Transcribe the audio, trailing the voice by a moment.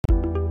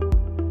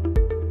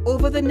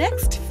Over the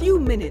next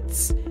few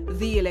minutes,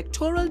 the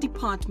Electoral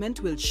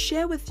Department will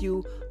share with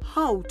you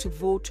how to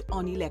vote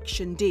on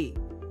Election Day.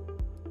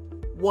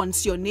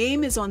 Once your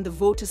name is on the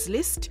voters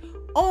list,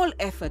 all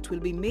effort will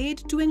be made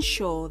to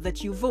ensure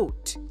that you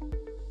vote.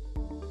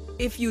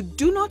 If you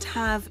do not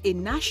have a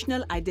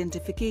national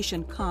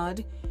identification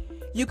card,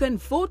 you can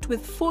vote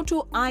with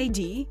photo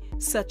ID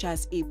such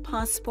as a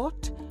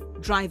passport,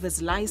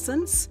 driver's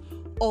license,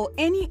 or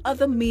any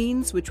other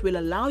means which will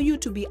allow you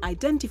to be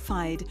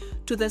identified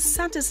to the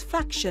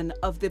satisfaction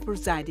of the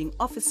presiding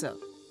officer.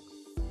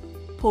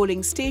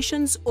 Polling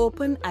stations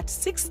open at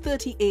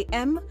 6:30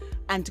 a.m.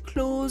 and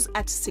close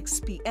at 6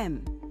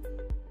 p.m.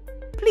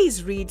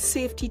 Please read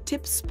safety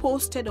tips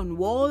posted on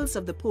walls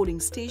of the polling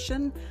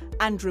station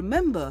and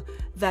remember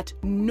that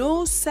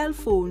no cell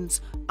phones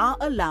are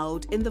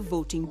allowed in the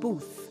voting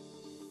booth.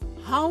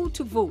 How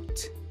to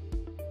vote?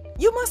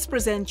 You must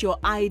present your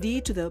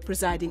ID to the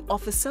presiding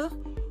officer,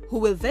 who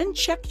will then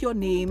check your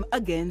name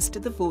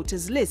against the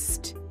voters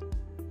list.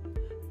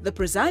 The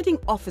presiding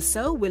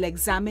officer will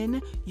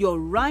examine your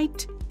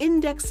right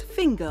index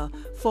finger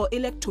for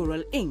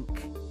electoral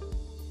ink.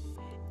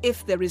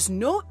 If there is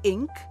no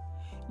ink,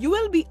 you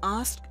will be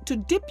asked to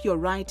dip your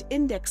right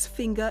index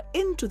finger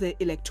into the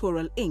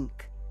electoral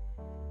ink.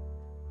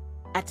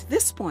 At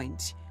this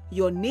point,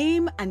 your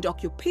name and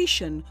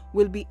occupation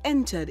will be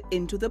entered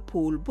into the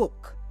poll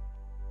book.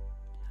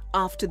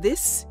 After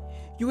this,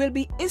 you will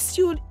be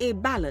issued a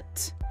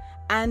ballot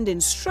and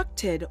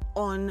instructed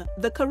on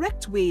the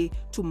correct way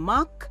to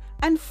mark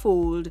and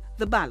fold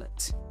the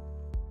ballot.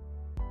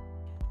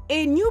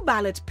 A new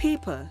ballot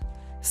paper,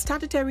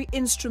 Statutory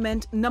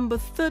Instrument Number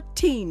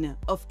 13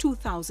 of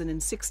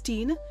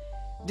 2016,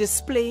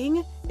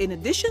 displaying, in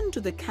addition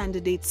to the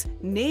candidates'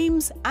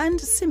 names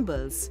and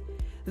symbols,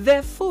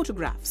 their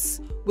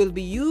photographs will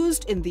be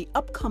used in the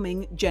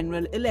upcoming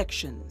general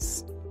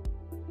elections.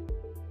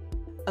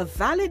 A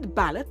valid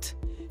ballot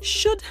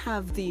should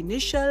have the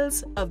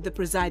initials of the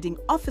presiding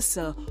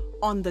officer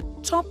on the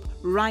top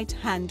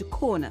right-hand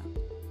corner.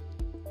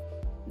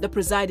 The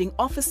presiding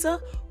officer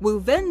will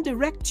then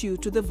direct you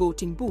to the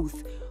voting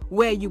booth,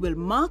 where you will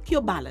mark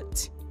your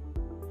ballot.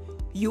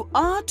 You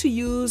are to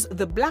use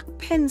the black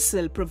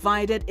pencil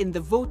provided in the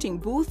voting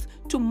booth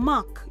to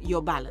mark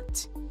your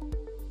ballot.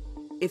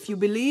 If you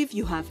believe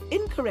you have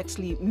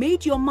incorrectly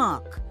made your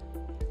mark,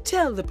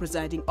 tell the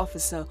presiding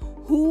officer,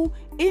 who,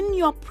 in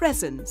your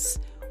presence,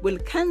 will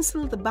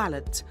cancel the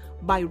ballot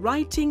by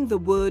writing the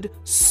word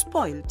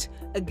 "spoilt"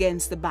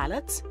 against the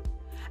ballot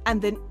and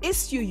then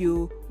issue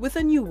you with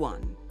a new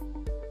one.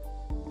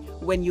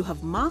 When you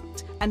have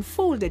marked and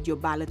folded your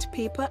ballot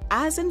paper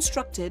as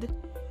instructed,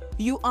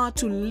 you are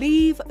to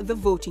leave the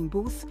voting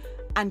booth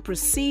and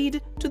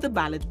proceed to the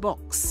ballot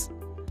box.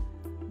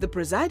 The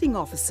presiding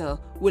officer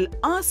will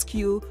ask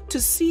you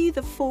to see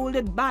the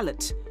folded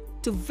ballot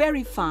to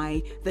verify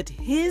that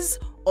his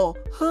or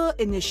her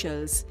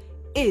initials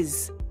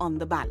is on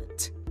the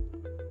ballot.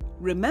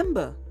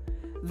 Remember,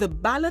 the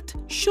ballot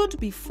should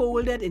be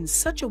folded in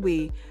such a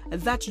way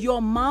that your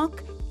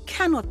mark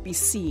cannot be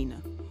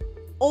seen,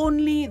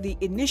 only the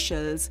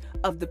initials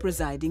of the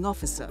presiding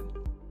officer.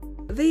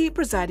 The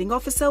presiding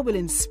officer will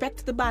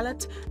inspect the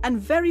ballot and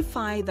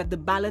verify that the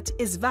ballot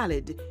is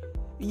valid.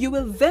 You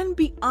will then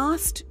be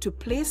asked to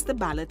place the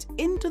ballot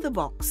into the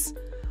box.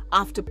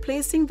 After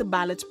placing the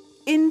ballot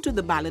into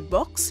the ballot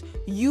box,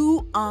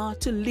 you are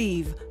to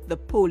leave the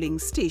polling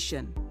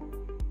station.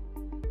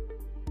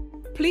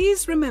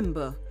 Please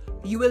remember,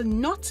 you will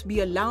not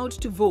be allowed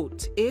to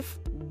vote if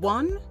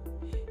 1.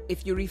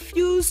 If you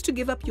refuse to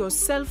give up your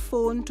cell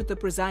phone to the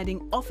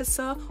presiding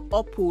officer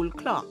or poll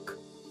clerk.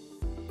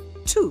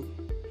 2.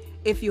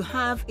 If you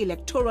have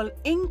electoral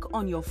ink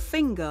on your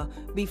finger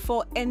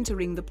before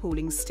entering the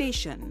polling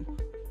station.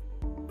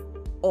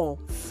 Or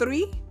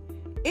 3.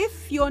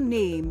 If your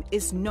name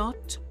is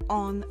not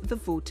on the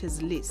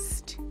voters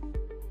list.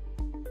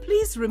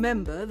 Please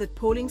remember that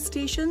polling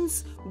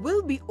stations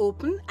will be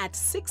open at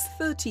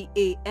 6:30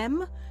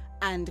 a.m.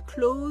 and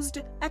closed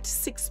at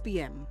 6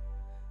 p.m.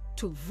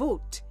 To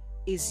vote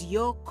is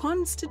your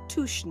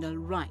constitutional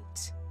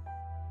right.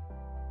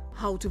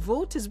 How to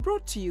Vote is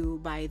brought to you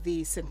by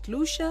the St.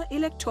 Lucia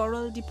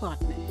Electoral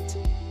Department.